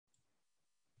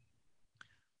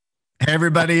Hey,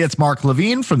 everybody, it's Mark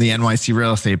Levine from the NYC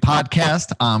Real Estate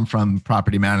Podcast. I'm from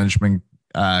property management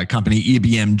company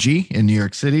EBMG in New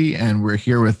York City, and we're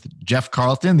here with Jeff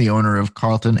Carlton, the owner of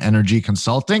Carlton Energy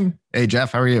Consulting. Hey,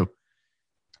 Jeff, how are you?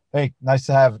 Hey,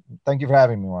 thank you for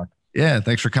having me, Mark. Yeah,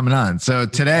 thanks for coming on. So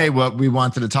today, what we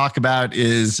wanted to talk about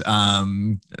is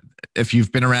if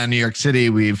you've been around New York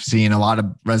City, we've seen a lot of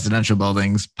residential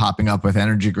buildings popping up with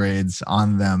energy grades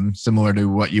on them, similar to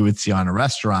what you would see on a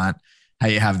restaurant. How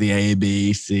you have the A,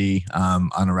 B, C on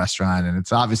a restaurant. And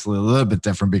it's obviously a little bit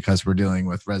different because we're dealing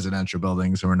with residential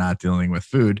buildings and we're not dealing with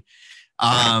food.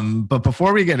 But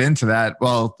before we get into that,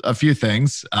 well, a few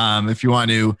things. If you want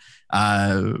to,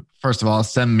 first of all,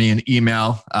 send me an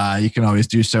email. You can always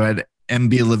do so at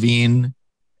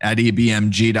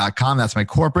mblevine@ebmg.com. That's my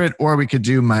corporate. Or we could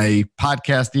do my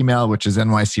podcast email, which is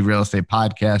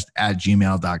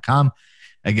nycrealestatepodcast@gmail.com.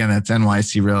 Again, that's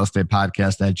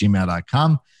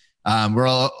nycrealestatepodcast@gmail.com. We're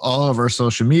all over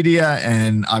social media,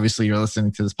 and obviously you're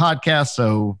listening to this podcast,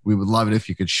 so we would love it if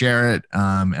you could share it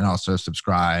and also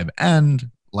subscribe and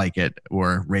like it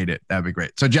or rate it. That'd be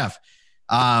great. So Jeff,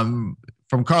 from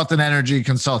Carlton Energy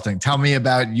Consulting, tell me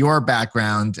about your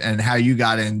background and how you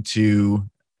got into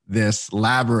this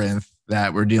labyrinth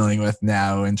that we're dealing with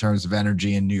now in terms of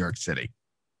energy in New York City.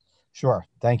 Sure.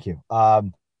 Thank you.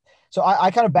 So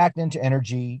I kind of backed into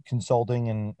energy consulting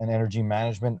and energy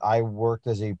management. I worked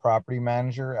as a property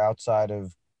manager outside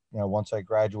of, once I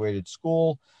graduated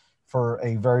school for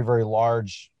a very, very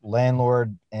large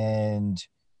landlord. And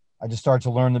I just started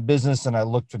to learn the business, and I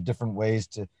looked for different ways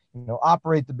to,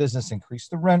 operate the business, increase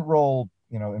the rent roll,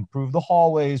 improve the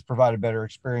hallways, provide a better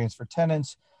experience for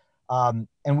tenants. And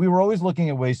we were always looking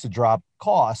at ways to drop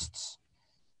costs.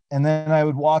 And then I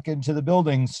would walk into the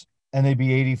buildings and they'd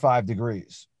be 85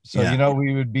 degrees. So,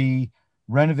 we would be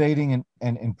renovating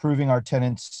and improving our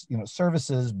tenants,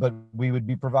 services, but we would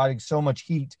be providing so much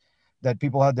heat that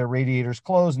people had their radiators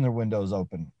closed and their windows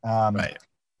open. Right.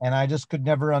 And I just could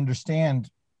never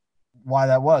understand why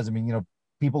that was. I mean,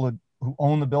 people who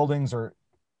own the buildings are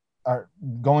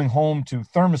going home to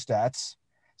thermostats,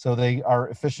 so they are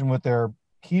efficient with their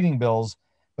heating bills.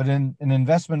 But in an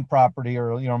investment property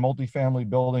or, a multifamily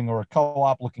building or a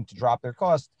co-op looking to drop their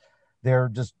costs, they're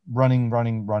just running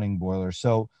boilers.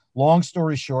 So long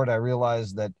story short, I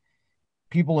realized that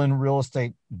people in real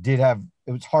estate it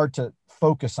was hard to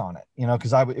focus on it,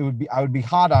 because I would be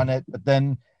hot on it, but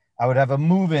then I would have a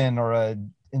move-in or a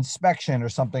inspection or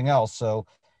something else. So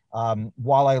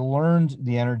while I learned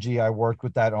the energy, I worked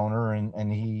with that owner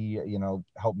and he,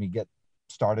 helped me get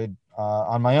started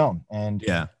on my own. And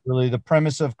really the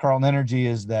premise of Carlton Energy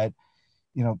is that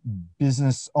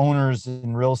business owners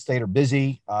in real estate are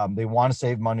busy. They want to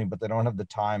save money, but they don't have the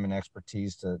time and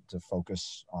expertise to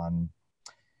focus on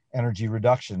energy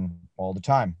reduction all the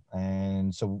time.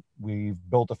 And so we've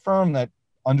built a firm that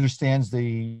understands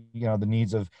the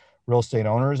needs of real estate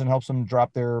owners and helps them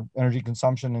drop their energy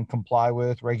consumption and comply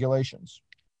with regulations.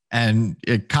 And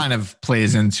it kind of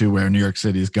plays into where New York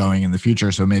City is going in the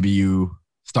future. So maybe you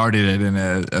started it in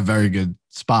a very good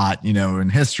spot, in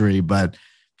history, but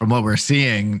from what we're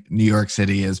seeing, New York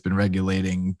City has been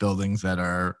regulating buildings that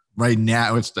are right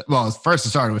now. First it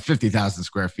started with 50,000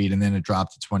 square feet and then it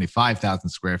dropped to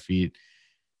 25,000 square feet.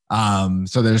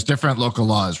 So there's different local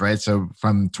laws, right? So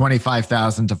from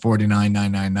 25,000 to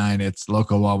 49,999, it's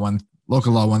local law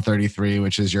 133,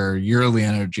 which is your yearly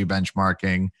energy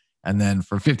benchmarking. And then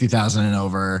for 50,000 and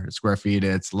over square feet,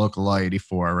 it's local law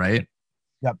 84, right?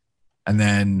 Yep. And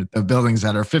then the buildings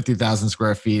that are 50,000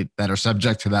 square feet that are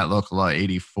subject to that local law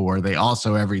 84, they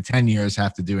also every 10 years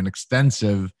have to do an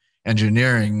extensive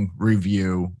engineering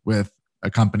review with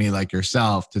a company like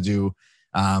yourself to do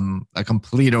a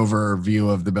complete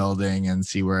overview of the building and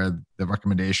see where the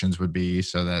recommendations would be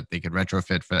so that they could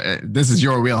retrofit. This is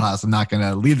your wheelhouse. I'm not going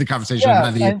to lead the conversation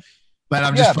with you, but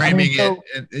I'm just framing it,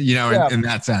 in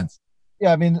that sense.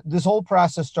 Yeah, I mean, this whole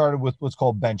process started with what's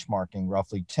called benchmarking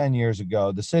roughly 10 years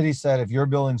ago. The city said, if your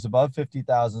building's above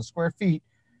 50,000 square feet,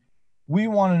 we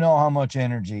want to know how much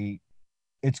energy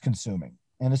it's consuming.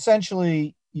 And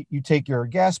essentially, you take your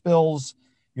gas bills,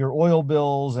 your oil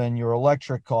bills, and your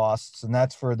electric costs, and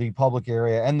that's for the public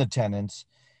area and the tenants.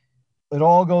 It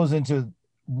all goes into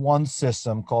one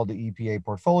system called the EPA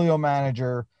Portfolio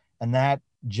Manager, and that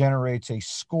generates a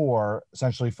score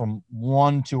essentially from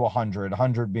 1 to 100,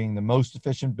 100 being the most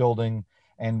efficient building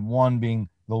and 1 being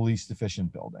the least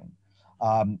efficient building.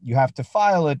 You have to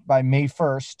file it by May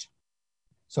 1st.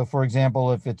 So for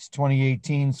example, if it's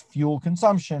 2018's fuel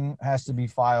consumption has to be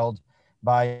filed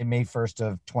by May 1st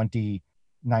of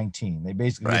 2019. They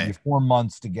basically give you 4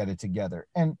 months to get it together.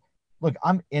 And look,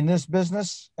 I'm in this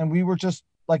business and we were just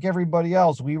like everybody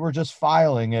else, we were just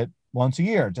filing it once a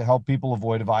year to help people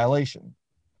avoid a violation.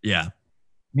 Yeah.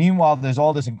 Meanwhile, there's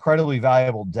all this incredibly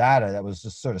valuable data that was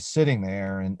just sort of sitting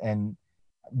there, and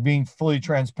being fully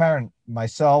transparent,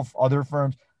 myself, other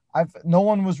firms, no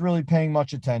one was really paying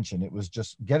much attention. It was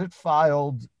just get it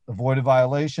filed, avoid a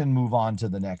violation, move on to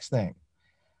the next thing.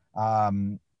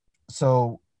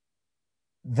 So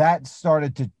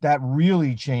that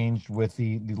really changed with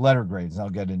the letter grades. And I'll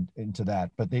get into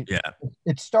that. But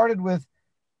it started with,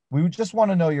 we would just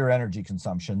want to know your energy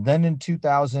consumption. Then in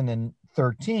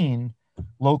 2013,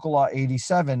 Local Law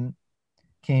 87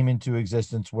 came into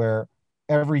existence, where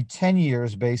every 10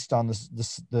 years, based on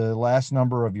the last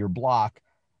number of your block,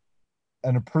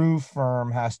 an approved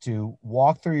firm has to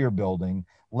walk through your building,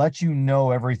 let you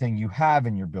know everything you have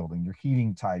in your building, your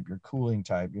heating type, your cooling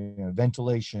type,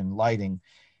 ventilation, lighting,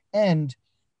 and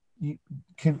you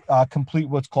can complete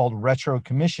what's called retro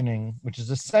commissioning, which is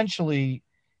essentially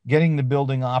getting the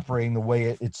building operating the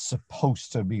way it's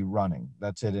supposed to be running.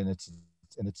 That's it in its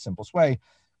simplest way.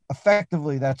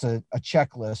 Effectively, that's a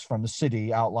checklist from the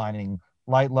city outlining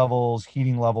light levels,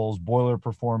 heating levels, boiler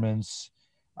performance,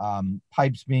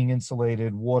 pipes being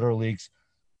insulated, water leaks,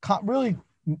 really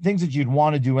things that you'd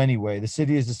want to do anyway. The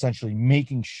city is essentially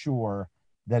making sure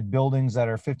that buildings that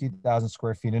are 50,000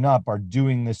 square feet and up are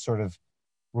doing this sort of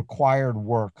required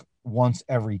work once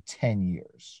every 10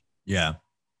 years. Yeah.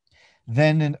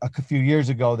 Then a few years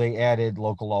ago, they added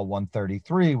Local Law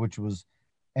 133, which was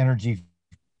energy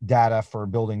data for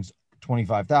buildings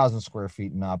 25,000 square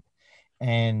feet and up.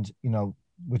 And,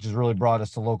 which has really brought us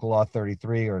to Local Law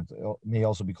 33, or it may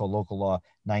also be called Local Law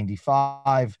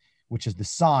 95, which is the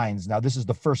signs. Now, this is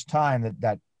the first time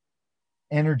that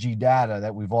energy data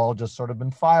that we've all just sort of been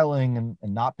filing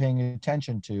and not paying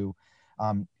attention to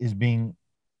is being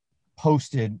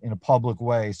posted in a public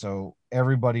way. So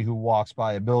everybody who walks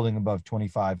by a building above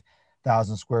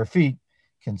 25,000 square feet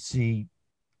can see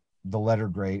the letter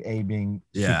grade, A being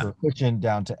super efficient,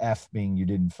 down to F being you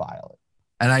didn't file it.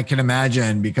 And I can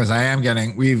imagine, because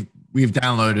we've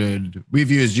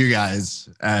used you guys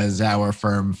as our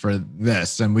firm for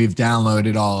this, and we've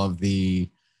downloaded all of the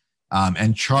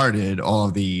and charted all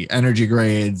of the energy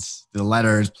grades, the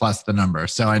letters plus the number.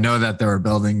 So I know that there are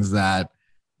buildings that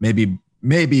maybe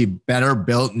better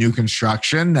built new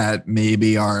construction that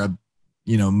maybe are a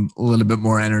little bit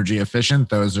more energy efficient.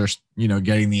 Those are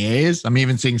getting the A's. I'm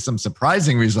even seeing some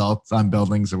surprising results on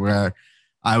buildings where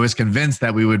I was convinced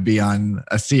that we would be on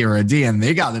a C or a D, and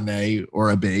they got an A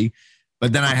or a B.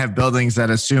 But then I have buildings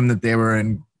that assume that they were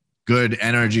in good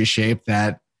energy shape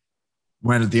that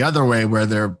went the other way,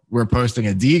 where we're posting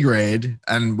a D grade,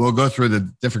 and we'll go through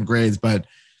the different grades. But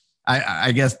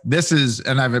I guess this is,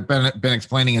 and I've been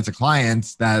explaining it to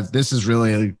clients, that this is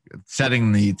really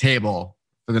setting the table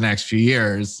for the next few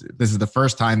years. This is the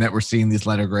first time that we're seeing these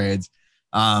letter grades.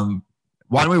 Why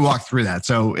don't we walk through that?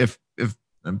 So if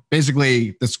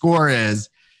basically the score is,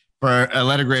 for a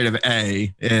letter grade of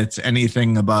A, it's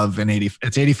anything above an 80,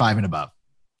 it's 85 and above.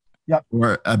 Yep.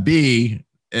 For a B,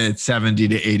 it's 70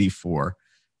 to 84.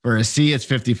 For a C, it's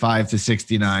 55 to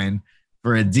 69.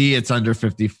 For a D, it's under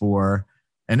 54.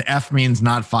 An F means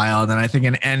not filed. And I think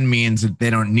an N means that they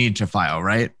don't need to file,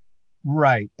 right?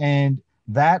 Right. And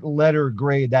that letter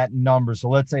grade, that number, so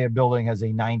let's say a building has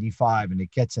a 95 and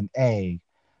it gets an A,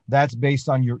 that's based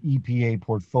on your EPA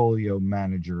portfolio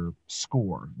manager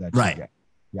score that you get.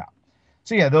 Yeah.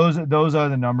 So yeah, those are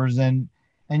the numbers. And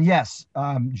yes,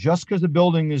 just because the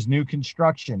building is new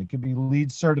construction, it could be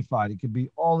LEED certified, it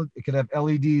could have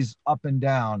LEDs up and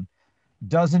down,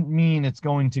 doesn't mean it's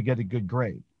going to get a good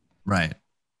grade. Right.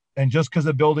 And just because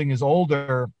the building is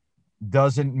older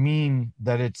doesn't mean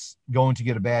that it's going to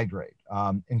get a bad grade.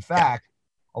 In fact,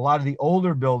 a lot of the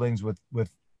older buildings with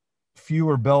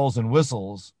fewer bells and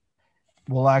whistles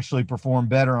will actually perform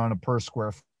better on a per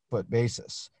square foot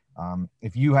basis.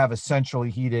 If you have a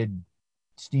centrally heated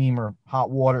steam or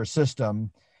hot water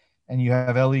system and you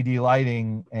have LED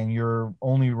lighting and you're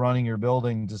only running your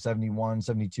building to 71,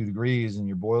 72 degrees and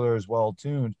your boiler is well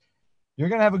tuned, you're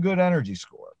going to have a good energy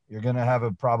score. You're going to have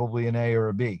probably an A or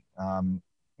a B.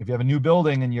 If you have a new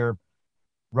building and you're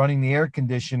running the air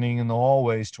conditioning in the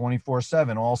hallways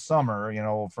 24/7 all summer,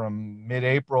 from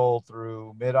mid-April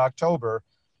through mid-October,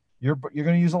 you're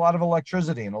going to use a lot of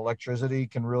electricity, and electricity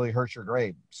can really hurt your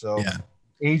grade. So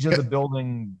age of the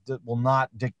building will not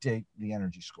dictate the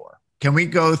energy score. Can we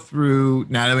go through,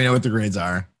 now that we know what the grades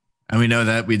are, and we know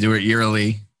that we do it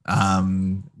yearly,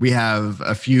 we have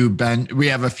a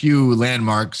few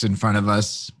landmarks in front of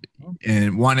us,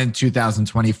 one in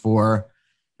 2024,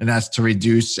 and that's to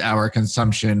reduce our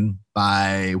consumption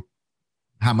by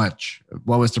how much?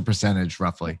 What was the percentage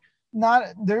roughly? Not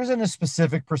there isn't a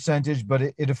specific percentage, but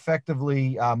it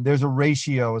effectively there's a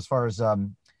ratio as far as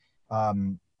um,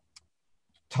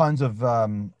 tons of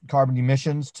carbon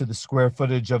emissions to the square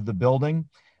footage of the building.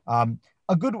 Um,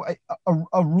 a good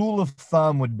a rule of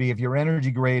thumb would be if your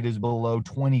energy grade is below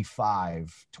 20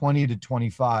 to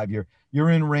 25, you're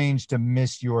in range to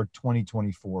miss your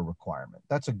 2024 requirement.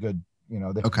 That's a good,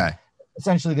 Okay.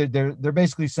 essentially they're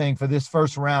basically saying for this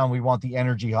first round we want the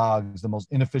energy hogs, the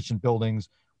most inefficient buildings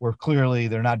where clearly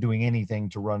they're not doing anything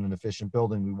to run an efficient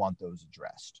building. We want those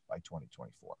addressed by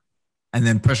 2024. And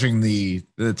then pushing the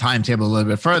timetable a little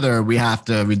bit further, we have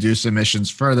to reduce emissions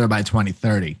further by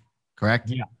 2030, correct?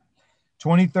 Yeah.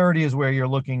 2030 is where you're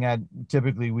looking at.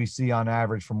 Typically we see on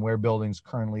average from where buildings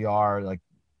currently are, like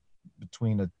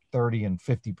between a 30 and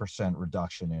 50%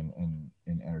 reduction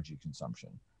in energy consumption.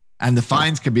 And the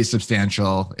fines could be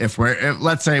substantial if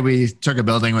let's say we took a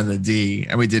building with a D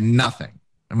and we did nothing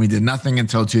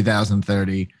until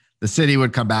 2030. The city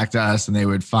would come back to us and they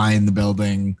would fine the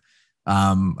building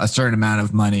a certain amount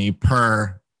of money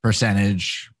per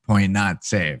percentage point not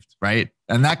saved, right?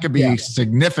 And that could be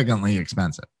significantly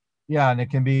expensive. Yeah, and it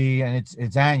can be, and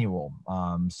it's annual.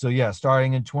 So yeah,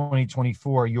 starting in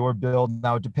 2024, your build,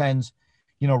 now it depends,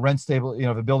 rent stable,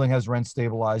 if a building has rent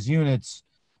stabilized units,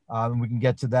 we can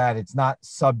get to that. It's not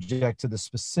subject to the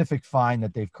specific fine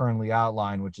that they've currently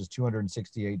outlined, which is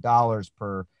 $268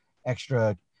 per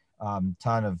extra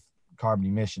ton of carbon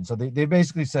emission. So they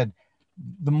basically said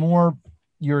the more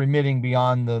you're emitting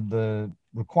beyond the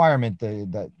requirement,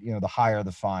 the higher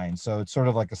the fine. So it's sort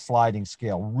of like a sliding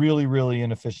scale. Really, really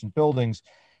inefficient buildings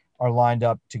are lined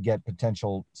up to get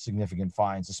potential significant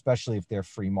fines, especially if they're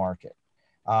free market.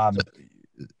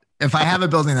 If I have a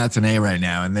building that's an A right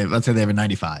now, and let's say they have a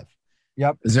 95,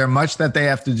 yep. Is there much that they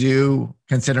have to do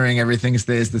considering everything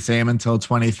stays the same until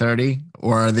 2030,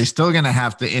 or are they still going to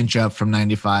have to inch up from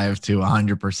 95 to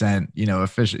 100%,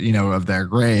 efficient, of their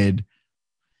grade,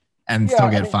 and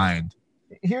still get fined?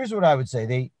 Here's what I would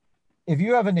say. If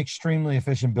you have an extremely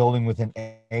efficient building with an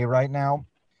A right now,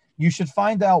 you should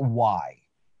find out why,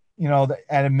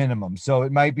 at a minimum. So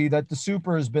it might be that the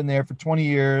super has been there for 20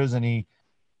 years and he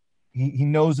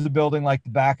knows the building like the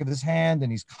back of his hand,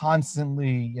 and he's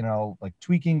constantly, like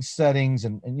tweaking settings.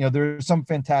 And there's some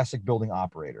fantastic building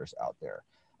operators out there.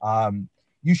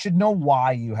 You should know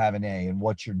why you have an A and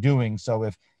what you're doing. So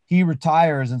if he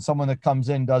retires and someone that comes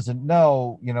in doesn't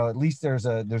know, at least there's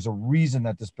a reason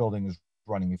that this building is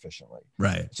running efficiently.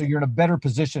 Right. So you're in a better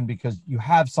position because you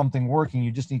have something working.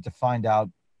 You just need to find out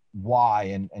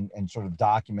why and sort of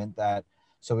document that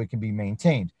so it can be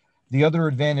maintained. The other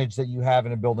advantage that you have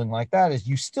in a building like that is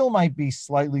you still might be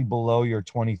slightly below your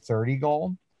 2030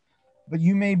 goal, but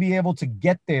you may be able to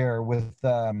get there with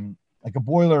like a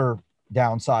boiler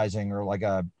downsizing or like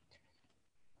a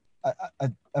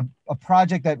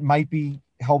project that might be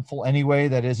helpful anyway,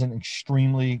 that isn't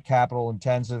extremely capital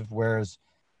intensive. Whereas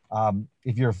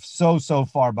if you're so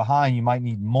far behind, you might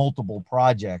need multiple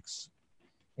projects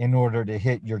in order to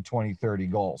hit your 2030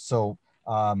 goal. So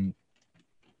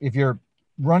if you're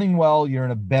running well, you're in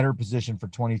a better position for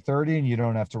 2030 and you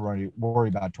don't have to worry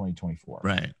about 2024.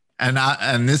 Right.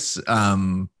 And this,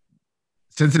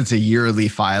 since it's a yearly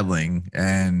filing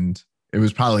and it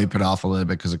was probably put off a little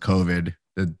bit because of COVID,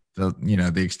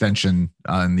 the extension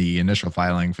on the initial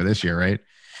filing for this year, right?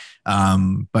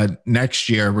 But next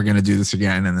year we're going to do this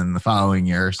again, and then the following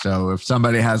year. So if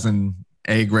somebody has an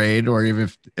A grade, or even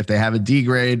if they have a D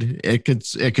grade, it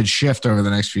could shift over the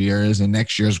next few years, and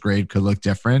next year's grade could look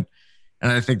different.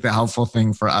 And I think the helpful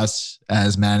thing for us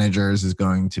as managers is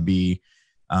going to be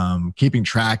keeping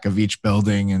track of each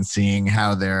building and seeing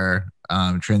how they're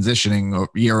transitioning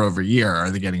year over year. Are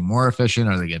they getting more efficient?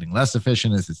 Are they getting less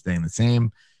efficient? Is it staying the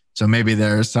same? So maybe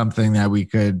there's something that we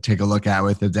could take a look at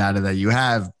with the data that you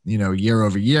have, year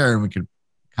over year, and we could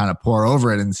kind of pour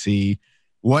over it and see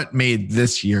what made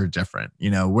this year different.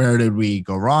 Where did we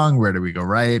go wrong? Where did we go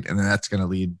right? And then that's going to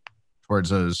lead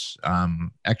towards those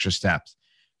extra steps.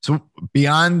 So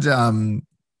beyond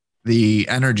the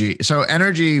energy,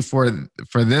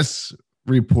 for this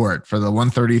report, for the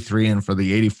 133 and for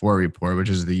the 84 report, which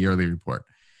is the yearly report,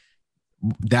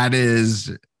 that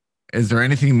is there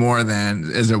anything more than,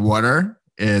 is it water?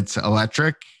 It's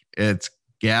electric, it's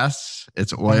gas,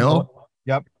 it's oil.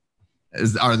 Yep.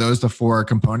 Are those the four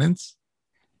components?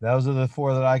 Those are the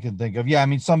four that I can think of. Yeah. I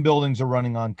mean, some buildings are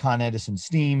running on Con Edison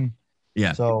steam.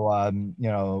 Yeah. So,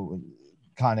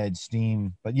 Con Ed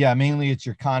steam, but yeah, mainly it's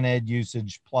your Con Ed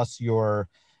usage plus your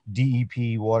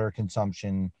DEP water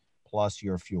consumption plus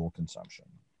your fuel consumption.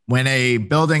 When a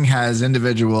building has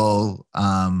individual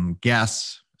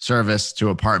gas service to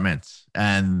apartments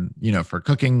and, for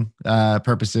cooking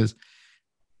purposes.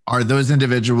 Are those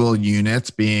individual units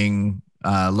being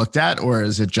looked at, or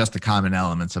is it just the common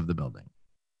elements of the building?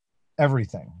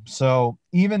 Everything. So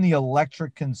even the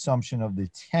electric consumption of the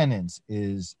tenants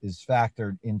is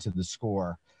factored into the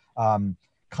score.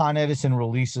 Con Edison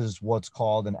releases what's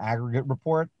called an aggregate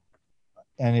report,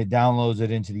 and it downloads it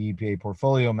into the EPA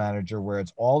portfolio manager, where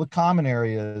it's all the common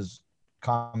areas,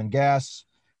 common gas,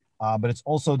 but it's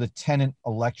also the tenant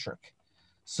electric.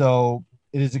 So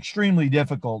it is extremely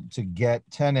difficult to get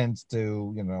tenants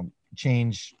to,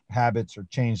 change habits or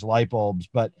change light bulbs.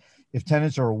 But if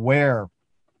tenants are aware,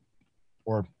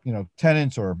 or,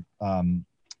 tenants or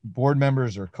board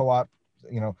members or co-op,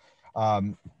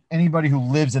 anybody who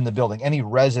lives in the building, any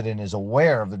resident is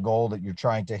aware of the goal that you're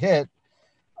trying to hit,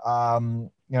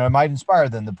 it might inspire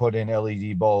them to put in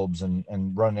LED bulbs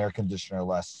and run air conditioner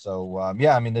less. So,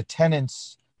 the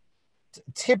tenants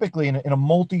typically in a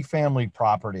multi-family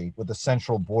property with a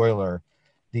central boiler,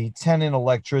 the tenant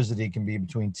electricity can be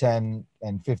between 10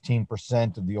 and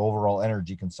 15% of the overall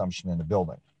energy consumption in the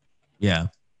building. Yeah.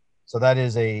 So that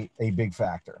is a big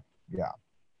factor. Yeah.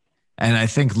 And I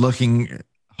think looking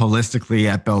holistically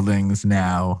at buildings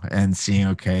now and seeing,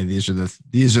 okay, these are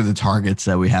the targets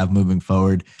that we have moving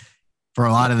forward. For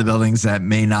a lot of the buildings that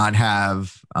may not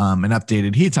have an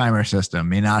updated heat timer system,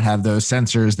 may not have those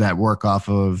sensors that work off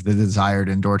of the desired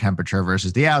indoor temperature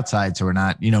versus the outside. So we're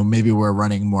not, maybe we're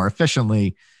running more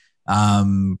efficiently,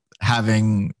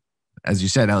 having, as you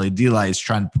said, LED lights,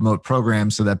 trying to promote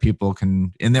programs so that people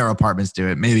can in their apartments do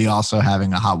it. Maybe also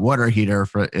having a hot water heater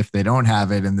for if they don't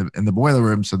have it in the boiler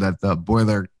room, so that the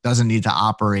boiler doesn't need to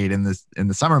operate in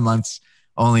the summer months.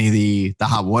 Only the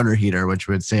hot water heater, which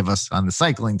would save us on the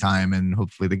cycling time and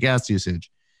hopefully the gas usage.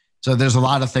 So there's a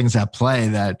lot of things at play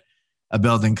that a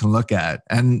building can look at.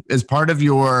 And as part of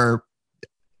your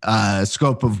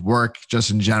scope of work, just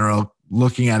in general,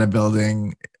 looking at a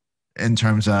building in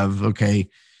terms of, okay,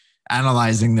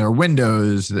 analyzing their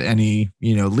windows, any,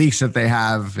 leaks that they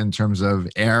have in terms of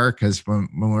air, because when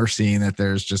we're seeing that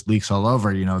there's just leaks all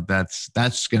over,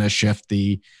 that's going to shift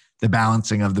the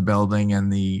balancing of the building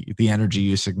and the energy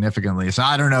use significantly. So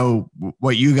I don't know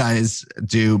what you guys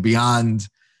do beyond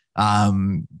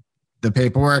the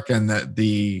paperwork and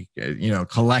the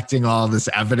collecting all this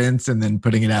evidence and then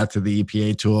putting it out to the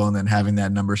EPA tool and then having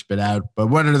that number spit out. But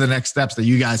what are the next steps that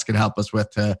you guys could help us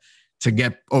with to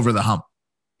get over the hump?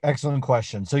 Excellent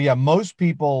question. So most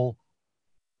people,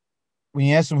 when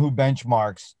you ask them who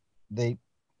benchmarks, they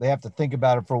have to think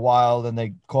about it for a while. Then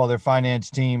they call their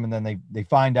finance team, and then they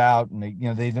find out, and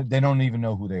they don't even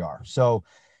know who they are. So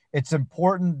it's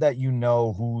important that you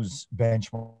know who's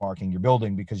benchmarking your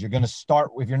building, because you're going to start.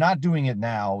 If you're not doing it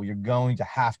now, you're going to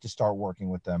have to start working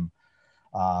with them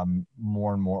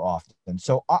more and more often.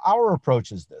 So our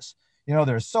approach is this.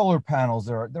 There's solar panels.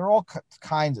 There are all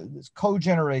kinds of there's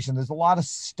cogeneration. There's a lot of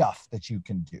stuff that you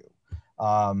can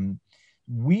do.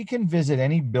 We can visit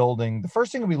any building. The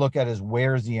first thing we look at is,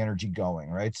 where is the energy going,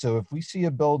 right? So if we see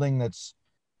a building that's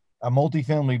a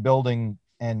multifamily building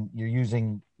and you're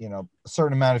using, a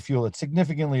certain amount of fuel that's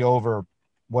significantly over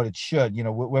what it should,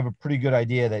 we have a pretty good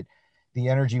idea that the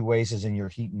energy waste is in your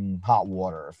heat and hot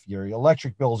water. If your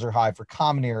electric bills are high for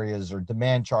common areas or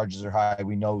demand charges are high,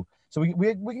 we know. So we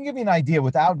can give you an idea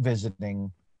without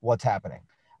visiting what's happening.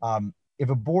 If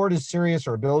a board is serious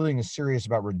or a building is serious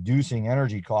about reducing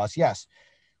energy costs, yes,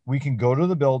 we can go to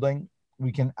the building.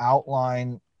 We can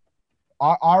outline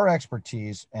our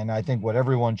expertise. And I think what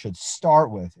everyone should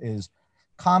start with is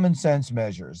common sense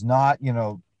measures, not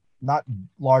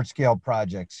large scale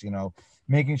projects,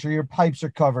 making sure your pipes are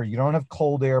covered. You don't have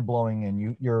cold air blowing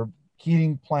in. Your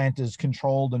heating plant is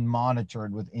controlled and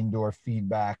monitored with indoor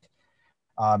feedback.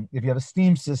 If you have a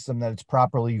steam system, that it's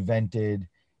properly vented,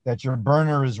 that your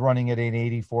burner is running at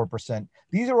 84%.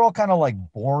 These are all kind of like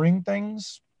boring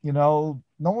things. No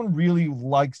one really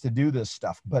likes to do this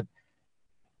stuff, but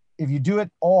if you do it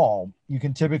all, you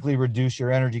can typically reduce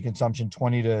your energy consumption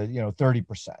 20 to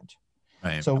 30%.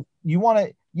 Right. So you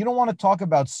don't want to talk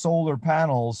about solar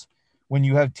panels when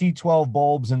you have T12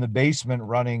 bulbs in the basement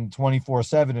running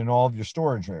 24/7 in all of your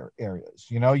storage areas.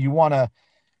 You want to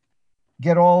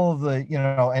get all of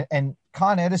the, and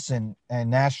Con Edison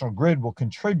and National Grid will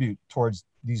contribute towards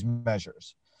these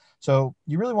measures. So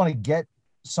you really want to get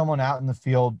someone out in the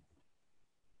field,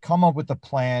 come up with a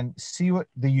plan, see what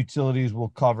the utilities will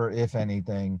cover, if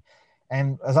anything.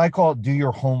 And as I call it, do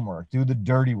your homework, do the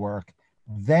dirty work,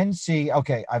 then see,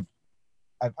 okay,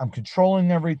 I'm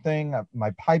controlling everything.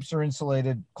 My pipes are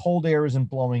insulated. Cold air isn't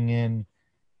blowing in.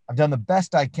 I've done the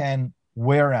best I can.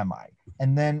 Where am I?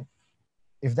 And then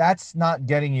if that's not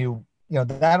getting you,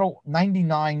 that'll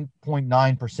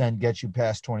 99.9% get you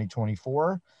past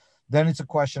 2024. Then it's a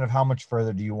question of how much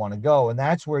further do you want to go? And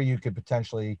that's where you could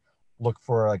potentially look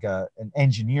for like an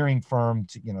engineering firm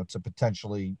to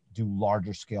potentially do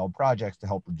larger scale projects to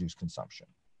help reduce consumption.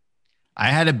 I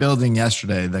had a building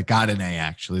yesterday that got an A,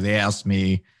 actually. They asked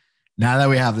me, now that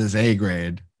we have this A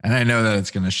grade, and I know that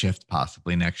it's going to shift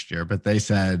possibly next year, but they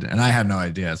said, and I had no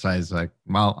idea. So I was like,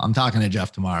 well, I'm talking to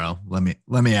Jeff tomorrow. Let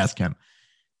me ask him.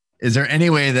 Is there any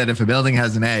way that if a building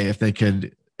has an A,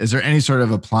 is there any sort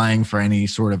of applying for any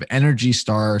sort of Energy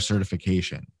Star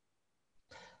certification?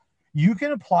 You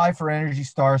can apply for Energy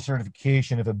Star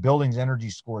certification if a building's energy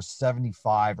score is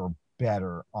 75 or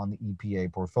better on the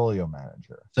EPA portfolio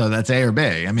manager. So that's A or B.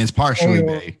 I mean, it's partially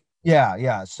B.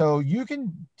 Yeah. So you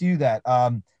can do that.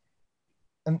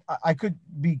 And I could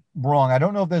be wrong. I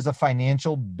don't know if there's a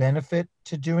financial benefit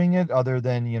to doing it other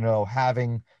than,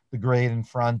 having the grade in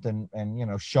front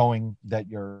and showing that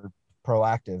you're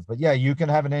proactive. But yeah, you can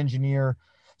have an engineer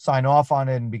sign off on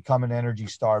it and become an Energy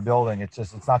Star building. It's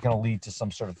not going to lead to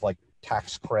some sort of like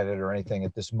tax credit or anything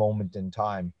at this moment in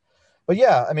time. But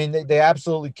yeah, I mean, they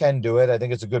absolutely can do it. I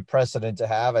think it's a good precedent to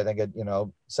have. I think it,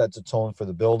 sets a tone for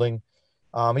the building.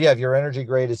 Yeah, if your energy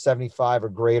grade is 75 or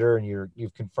greater and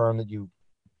you've confirmed that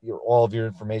all of your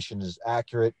information is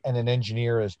accurate and an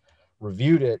engineer has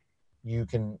reviewed it, you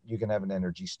can have an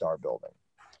Energy Star building.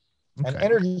 Okay. And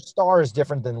Energy Star is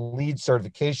different than LEED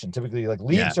certification. Typically, like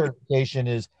LEED certification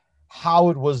is how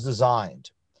it was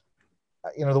designed.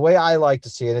 The way I like to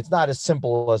see it, it's not as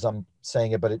simple as I'm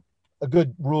saying it, but a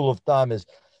good rule of thumb is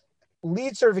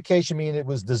LEED certification means it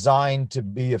was designed to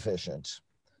be efficient.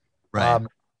 Right.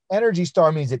 Energy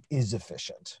Star means it is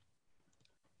efficient.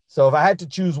 So if I had to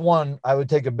choose one, I would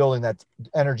take a building that's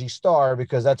Energy Star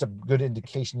because that's a good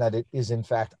indication that it is in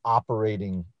fact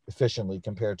operating efficiently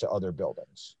compared to other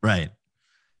buildings. Right.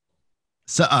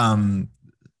 So, I'm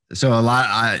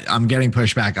getting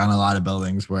pushback on a lot of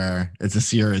buildings where it's a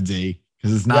C or a D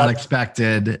because it's not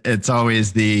expected. It's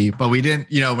always but we didn't,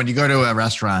 when you go to a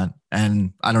restaurant,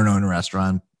 and I don't know in a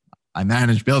restaurant, I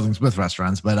manage buildings with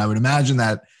restaurants, but I would imagine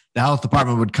that the health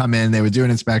department would come in, they would do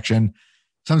an inspection.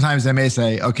 Sometimes they may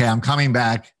say, okay, I'm coming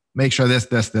back, make sure this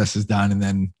is done. And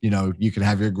then, you can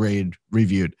have your grade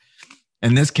reviewed.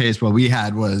 In this case, what we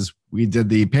had was we did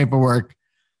the paperwork,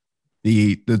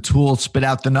 the tool spit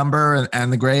out the number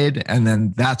and the grade, and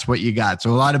then that's what you got. So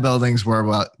a lot of buildings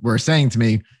were saying to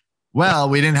me, well,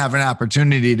 we didn't have an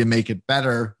opportunity to make it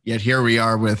better, yet here we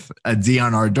are with a D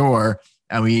on our door.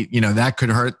 And that could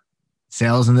hurt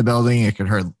sales in the building. It could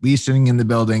hurt leasing in the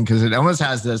building because it almost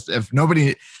has this,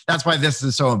 that's why this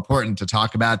is so important to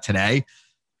talk about today,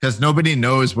 because nobody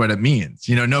knows what it means.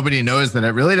 Nobody knows that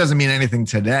it really doesn't mean anything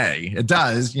today. It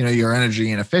does, you're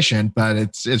energy inefficient, but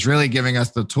it's really giving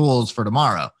us the tools for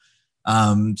tomorrow.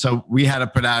 So we had to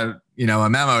put out, a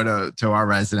memo to our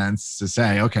residents to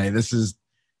say, okay, this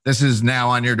is now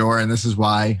on your door and this is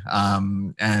why.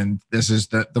 And this is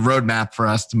the roadmap for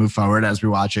us to move forward as we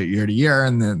watch it year to year.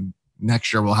 And then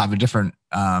next year we'll have a different,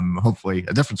 hopefully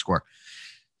a different score.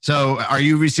 So are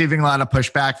you receiving a lot of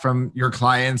pushback from your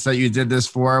clients that you did this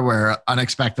for, where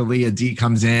unexpectedly a D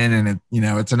comes in and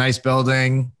it's a nice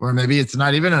building, or maybe it's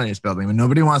not even a nice building, but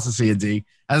nobody wants to see a D?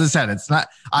 As I said, it's not,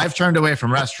 I've turned away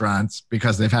from restaurants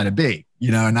because they've had a B,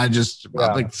 and I just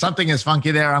like something is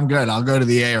funky there. I'm good. I'll go to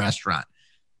the A restaurant.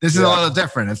 This is a little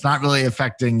different. It's not really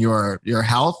affecting your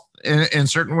health in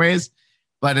certain ways,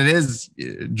 but it is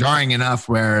jarring enough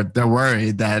where they're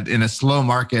worried that in a slow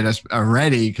market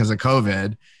already because of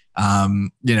COVID,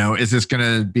 is this going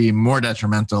to be more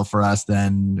detrimental for us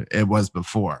than it was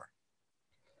before?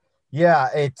 Yeah,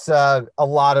 it's a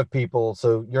lot of people.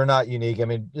 So you're not unique. I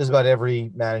mean, just about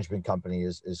every management company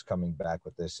is coming back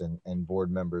with this, and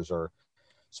board members are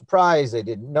surprised. They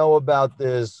didn't know about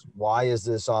this. Why is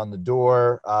this on the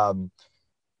door?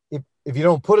 If you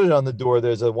don't put it on the door,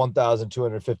 there's a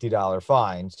 $1,250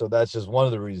 fine. So that's just one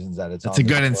of the reasons that it's a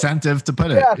good incentive to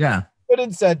put it. Yeah. Good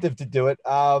incentive to do it.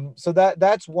 So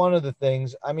that's one of the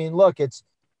things. I mean, look,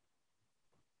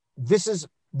 this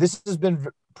has been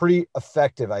pretty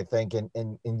effective, I think,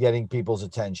 in getting people's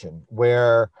attention,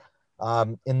 where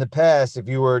in the past, if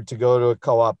you were to go to a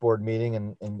co-op board meeting,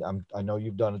 and I know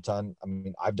you've done a ton. I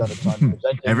mean, I've done a ton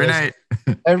every night.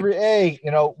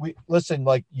 We listen,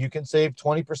 like you can save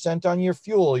 20% on your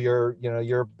fuel.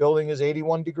 Your building is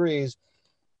 81 degrees.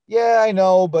 Yeah, I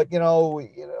know, but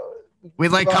we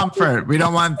like comfort. We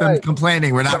don't want them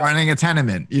complaining. We're not running a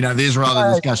tenement. These are all the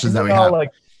discussions that we have.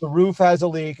 Like the roof has a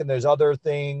leak and there's other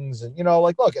things, and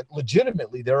look,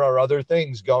 legitimately there are other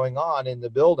things going on in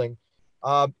the building.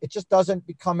 It just doesn't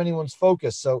become anyone's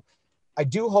focus. So I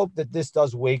do hope that this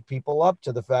does wake people up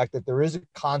to the fact that there is a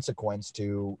consequence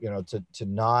to, to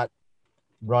not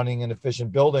running an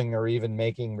efficient building or even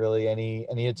making really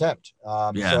any attempt.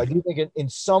 So Yeah. I do think in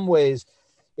some ways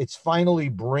it's finally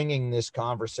bringing this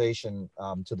conversation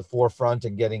to the forefront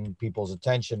and getting people's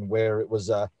attention, where it was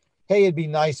hey, it'd be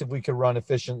nice if we could run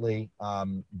efficiently,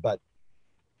 but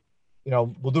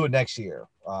we'll do it next year.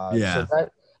 So Yeah.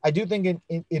 that I do think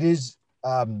it is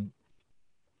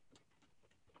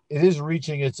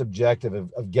reaching its objective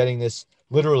of getting this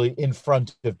literally in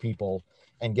front of people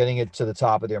and getting it to the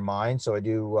top of their mind. So I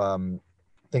do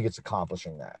think it's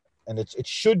accomplishing that. And it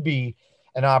should be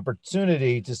an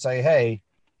opportunity to say, hey,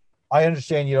 I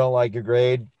understand you don't like your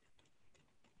grade.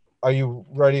 Are you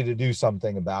ready to do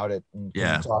something about it? And can you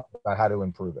Yeah. talk about how to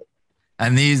improve it?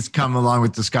 And these come along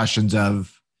with discussions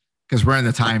of, because we're in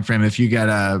the time frame, if you get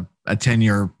a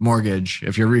 10-year mortgage,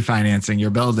 if you're refinancing your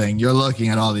building, you're looking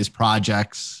at all these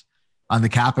projects on the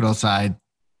capital side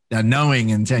that,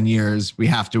 knowing in 10 years we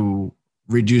have to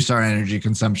reduce our energy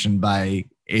consumption by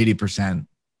 80%,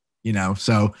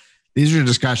 so these are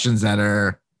discussions that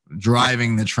are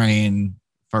driving the train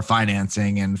for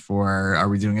financing and for, are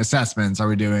we doing assessments, are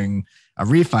we doing a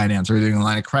refinance, are we doing a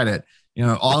line of credit?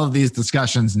 All of these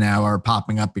discussions now are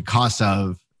popping up because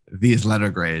of these letter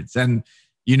grades. And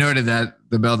you noted that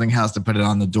the building has to put it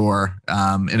on the door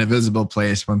in a visible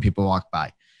place when people walk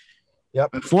by.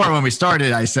 Yep. Before, when we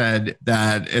started, I said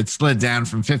that it slid down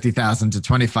from 50,000 to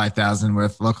 25,000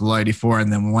 with local law 84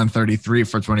 and then 133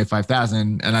 for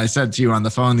 25,000. And I said to you on the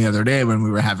phone the other day when we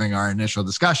were having our initial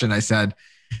discussion, I said,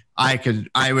 I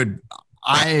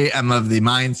am of the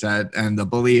mindset and the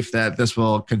belief that this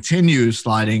will continue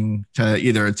sliding to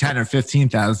either 10 or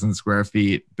 15,000 square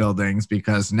feet buildings,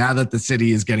 because now that the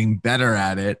city is getting better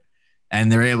at it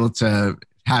and they're able to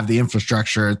have the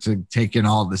infrastructure to take in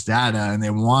all this data and they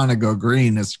want to go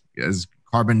green as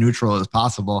carbon neutral as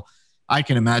possible, I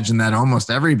can imagine that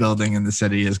almost every building in the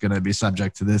city is going to be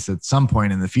subject to this at some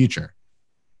point in the future.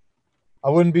 I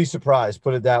wouldn't be surprised,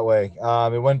 put it that way.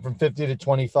 It went from 50 to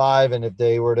 25. And if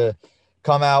they were to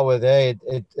come out with, hey,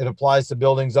 it applies to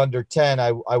buildings under 10,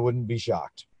 I wouldn't be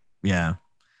shocked. Yeah.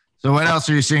 So what else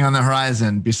are you seeing on the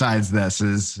horizon besides this?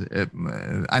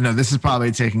 I know this is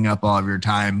probably taking up all of your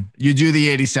time. You do the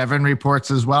 87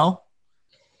 reports as well?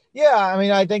 Yeah. I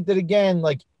mean, I think that, again,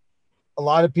 like a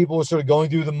lot of people are sort of going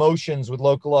through the motions with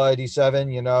local law 87,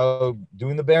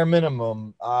 doing the bare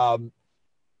minimum.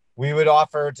 We would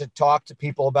offer to talk to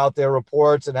people about their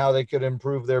reports and how they could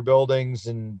improve their buildings.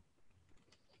 And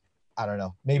I don't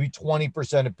know, maybe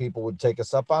 20% of people would take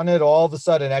us up on it. All of a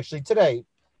sudden, actually today,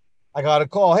 I got a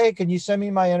call. Hey, can you send me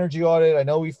my energy audit? I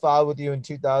know we filed with you in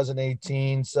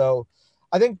 2018. So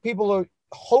I think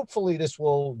hopefully this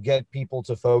will get people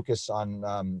to focus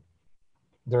on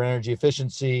their energy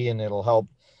efficiency, and it'll help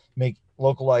make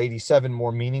local law 87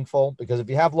 more meaningful, because if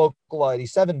you have local law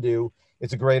 87 due,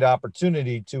 it's a great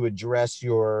opportunity to address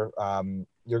your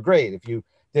grade. If you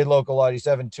did local law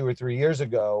 87 2 or 3 years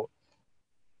ago,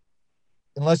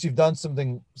 unless you've done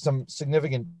some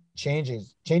significant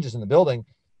changes in the building,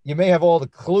 you may have all the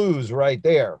clues right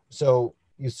there. So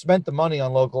you spent the money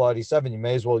on local 87, you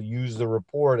may as well use the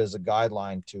report as a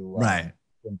guideline to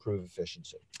improve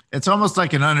efficiency. It's almost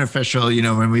like an unofficial,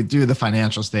 when we do the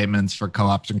financial statements for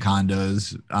co-ops and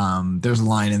condos, there's a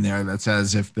line in there that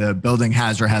says if the building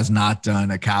has or has not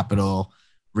done a capital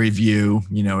review,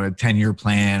 a 10-year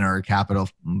plan or a capital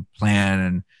plan,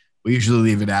 and we usually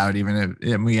leave it out, even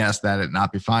if we ask that it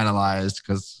not be finalized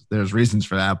because there's reasons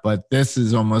for that. But this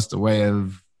is almost a way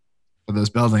of, for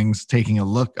those buildings, taking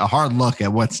a hard look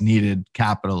at what's needed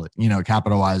capital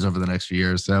wise over the next few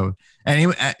years. So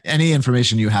any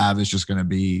information you have is just going to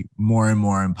be more and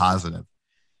more and positive.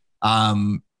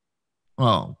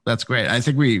 Well, that's great. I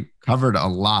think we covered a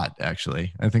lot,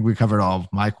 actually. I think we covered all of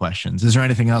my questions. Is there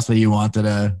anything else that you wanted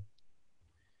to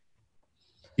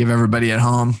give everybody at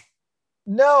home?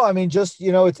 No, I mean, just,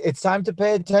 it's time to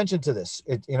pay attention to this.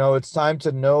 It's time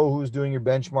to know who's doing your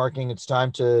benchmarking. It's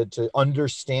time to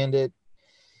understand it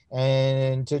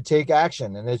and to take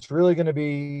action. And it's really going to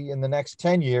be, in the next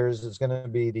 10 years, it's going to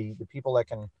be the people that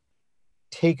can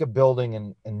take a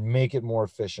building and make it more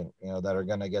efficient, that are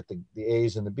going to get the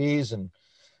A's and the B's. And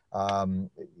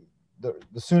the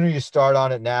sooner you start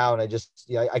on it now, and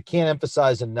I can't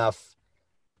emphasize enough,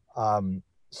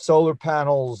 solar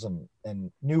panels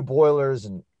and new boilers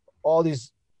and all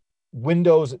these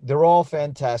windows, they're all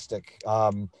fantastic.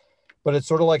 But it's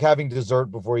sort of like having dessert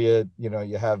before you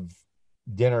have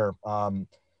dinner.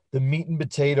 The meat and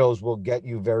potatoes will get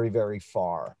you very, very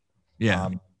far. Yeah.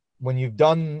 when you've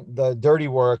done the dirty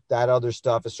work, that other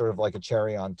stuff is sort of like a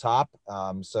cherry on top.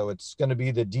 So it's going to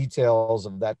be the details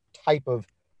of that type of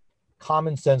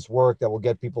common sense work that will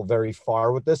get people very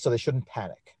far with this. So they shouldn't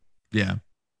panic. Yeah.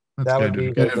 That's That good. would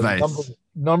be Good the advice.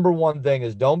 number one thing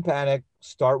is don't panic.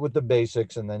 Start with the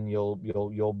basics, and then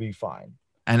you'll be fine.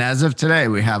 And as of today,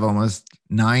 we have almost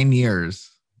 9 years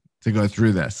to go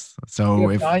through this. So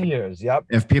if 9 years, yep,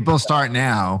 if people start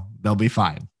now, they'll be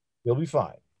fine. you'll be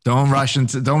fine. Don't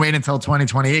wait until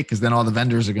 2028 because then all the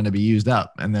vendors are going to be used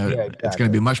up and exactly. It's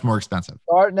going to be much more expensive.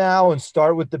 Start now and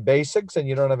start with the basics, and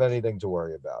you don't have anything to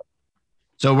worry about.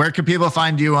 So where can people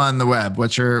find you on the web?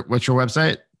 What's your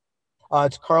website?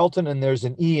 It's Carleton, and there's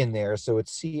an E in there, so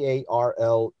it's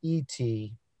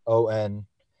CARLETON,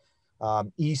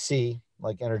 EC,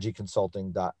 like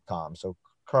energyconsulting.com. So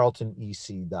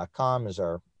carletonec.com is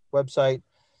our website.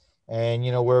 And,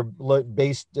 we're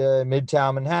based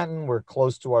Midtown Manhattan. We're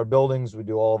close to our buildings. We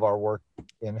do all of our work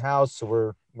in-house. So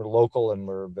we're local and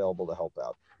we're available to help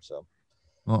out. So.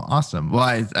 Well, awesome.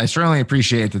 Well, I certainly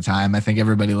appreciate the time. I think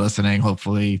everybody listening,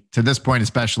 hopefully to this point,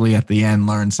 especially at the end,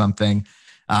 learned something.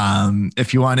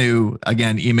 If you want to,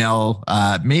 again, email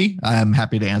me, I'm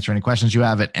happy to answer any questions you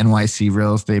have at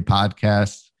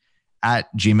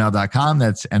nycrealestatepodcast@gmail.com.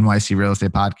 That's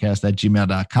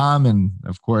nycrealestatepodcast@gmail.com. And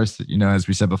of course, as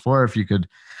we said before, if you could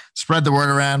spread the word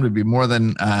around, we'd be more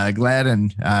than glad.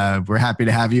 And we're happy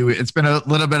to have you. It's been a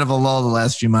little bit of a lull the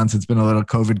last few months. It's been a little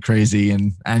COVID crazy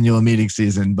and annual meeting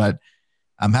season, but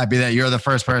I'm happy that you're the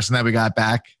first person that we got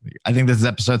back. I think this is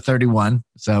episode 31.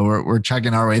 So we're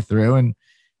chugging our way through. And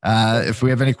if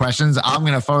we have any questions, I'm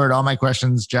going to forward all my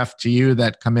questions, Jeff, to you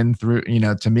that come in through,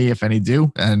 to me, if any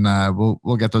do, and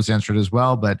we'll get those answered as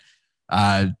well. But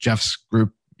Jeff's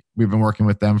group, we've been working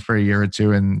with them for a year or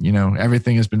two, and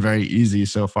everything has been very easy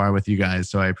so far with you guys.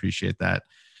 So I appreciate that.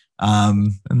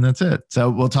 And that's it.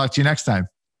 So we'll talk to you next time.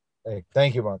 Hey,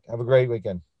 thank you, Mark. Have a great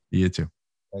weekend. You too.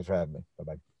 Thanks for having me.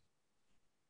 Bye-bye.